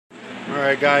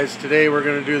Alright guys, today we're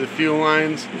going to do the fuel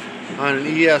lines on an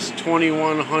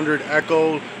es2100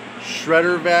 Echo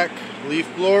shrednvac leaf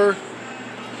blower.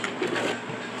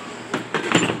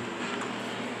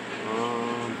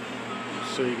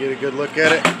 So you get a good look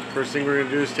at it. First thing we're going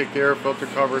to do is take the air filter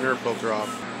cover and air filter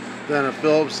off. Then a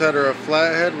Phillips head or a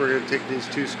flathead, we're going to take these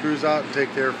two screws out and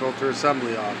take the air filter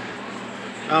assembly off.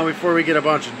 Now before we get a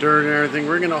bunch of dirt and everything,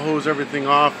 we're going to hose everything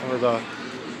off with a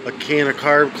can of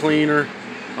carb cleaner.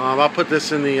 I'll put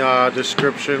this in the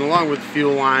description along with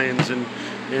fuel lines and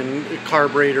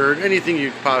carburetor and anything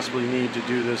you possibly need to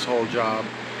do this whole job.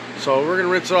 So we're going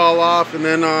to rinse it all off, and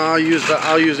then I'll use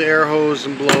the air hose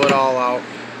and blow it all out.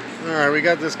 Alright, we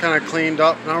got this kind of cleaned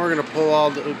up. Now we're going to pull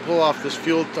off this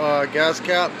fuel gas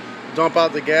cap, dump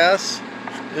out the gas,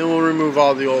 and we'll remove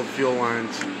all the old fuel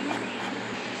lines.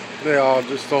 The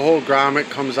whole grommet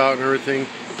comes out and everything.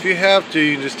 If you have to,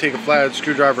 you can just take a flathead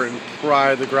screwdriver and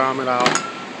pry the grommet out.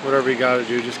 Whatever you got to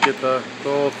do, just get the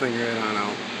whole thing right on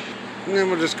out. And then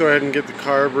we'll just go ahead and get the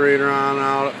carburetor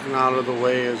out of the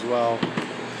way as well.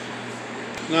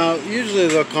 Now, usually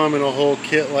they'll come in a whole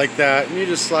kit like that, and you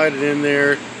just slide it in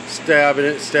there, stab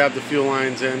the fuel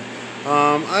lines in.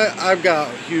 I've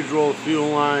got a huge roll of fuel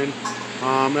line,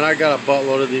 and I got a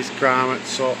buttload of these grommets,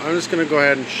 so I'm just going to go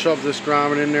ahead and shove this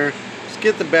grommet in there. Just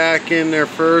get the back in there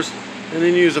first, and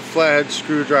then use a flathead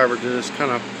screwdriver to just kind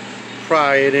of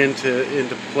pry it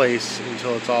into place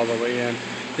until it's all the way in.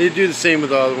 They do the same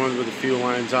with the other ones with the fuel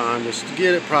lines on, just to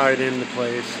get it pried into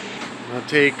place. Now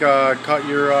cut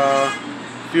your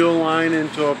fuel line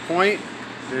into a point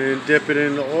and dip it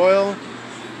into oil,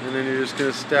 and then you're just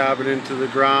going to stab it into the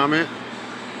grommet.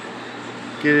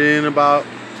 Get it in about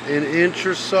an inch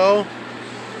or so.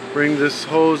 Bring this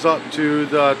hose up to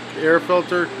the air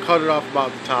filter, cut it off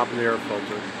about the top of the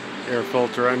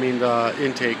I mean the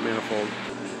intake manifold.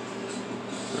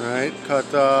 Alright,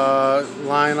 cut the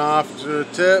line off to the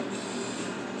tip,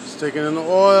 stick it in the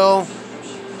oil,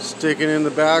 stick it in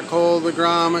the back hole of the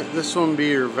grommet. This one will be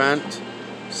your vent.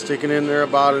 Stick it in there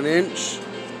about an inch,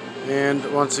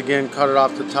 and once again cut it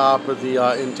off the top of the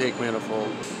intake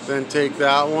manifold. Then take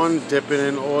that one, dip it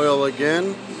in oil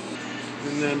again,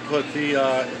 and then put the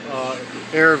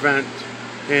air vent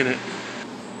in it.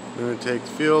 Then take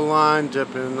the fuel line,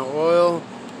 dip it in the oil,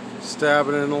 stab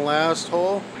it in the last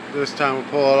hole. This time we'll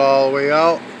pull it all the way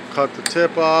out, cut the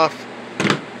tip off,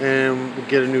 and we'll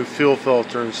get a new fuel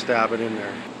filter and stab it in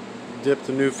there. Dip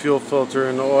the new fuel filter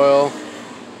in the oil.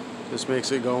 This makes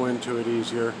it go into it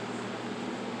easier.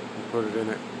 And put it in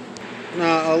it.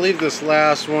 Now I'll leave this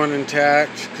last one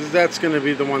intact because that's going to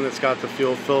be the one that's got the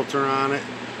fuel filter on it.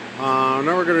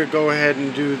 Now we're going to go ahead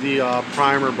and do the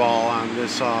primer ball on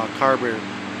this carburetor.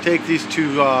 Take these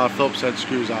two Phillips head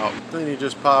screws out. Then you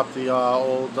just pop the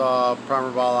old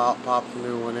primer ball out, pop the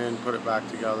new one in, put it back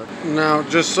together. Now,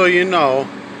 just so you know,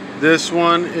 this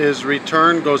one is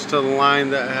return, goes to the line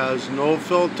that has no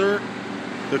filter.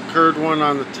 The curved one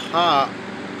on the top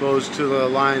goes to the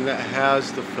line that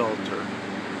has the filter.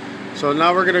 So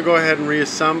now we're going to go ahead and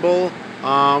reassemble.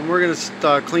 We're going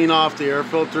to clean off the air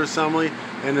filter assembly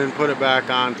and then put it back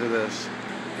onto this.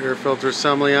 Air filter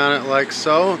assembly on it like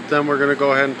so. Then we're going to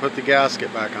go ahead and put the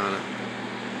gasket back on it.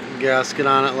 Gasket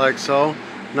on it like so.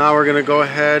 Now we're going to go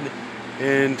ahead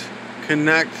and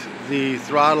connect the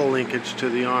throttle linkage to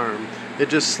the arm. It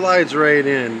just slides right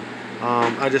in.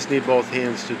 I just need both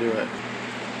hands to do it.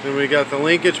 Then we got the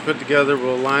linkage put together.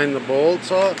 We'll line the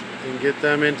bolts up and get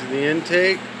them into the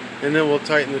intake, and then we'll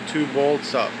tighten the two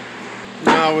bolts up.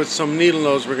 Now with some needle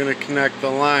nose we're going to connect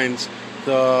the lines.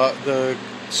 The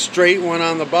straight one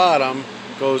on the bottom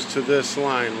goes to this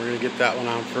line. We're going to get that one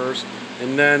on first,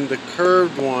 and then the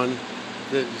curved one,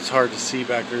 it's hard to see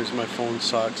back there because my phone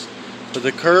sucks, but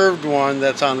the curved one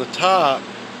that's on the top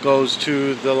goes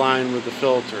to the line with the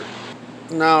filter.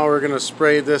 Now we're going to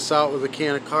spray this out with a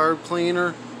can of carb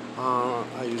cleaner.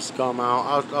 I use gum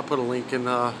out. I'll put a link in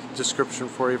the description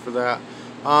for you for that.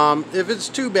 If it's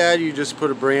too bad, you just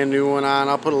put a brand new one on.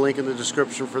 I'll put a link in the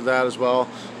description for that as well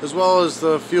as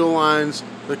the fuel lines,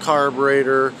 the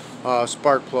carburetor,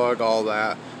 spark plug, all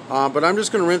that. But I'm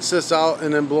just going to rinse this out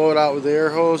and then blow it out with the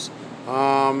air hose.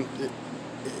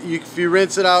 If you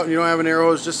rinse it out and you don't have an air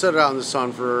hose, just set it out in the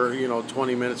sun for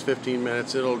 20 minutes, 15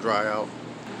 minutes. It'll dry out.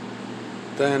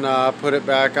 Then put it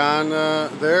back on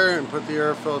there and put the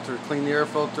air filter, clean the air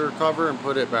filter cover and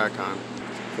put it back on.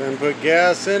 Then put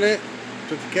gas in it.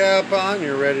 Put the cap on,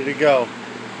 you're ready to go.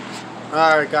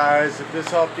 Alright guys, if this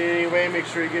helped you in any way, make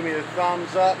sure you give me a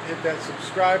thumbs up, hit that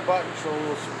subscribe button, show a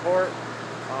little support.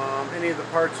 Any of the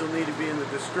parts will need to be in the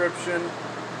description.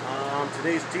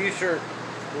 Today's t-shirt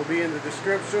will be in the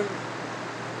description.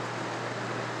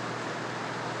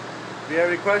 If you have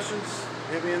any questions,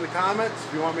 hit me in the comments.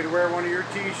 If you want me to wear one of your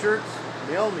t-shirts,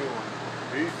 mail me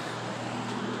one. Peace.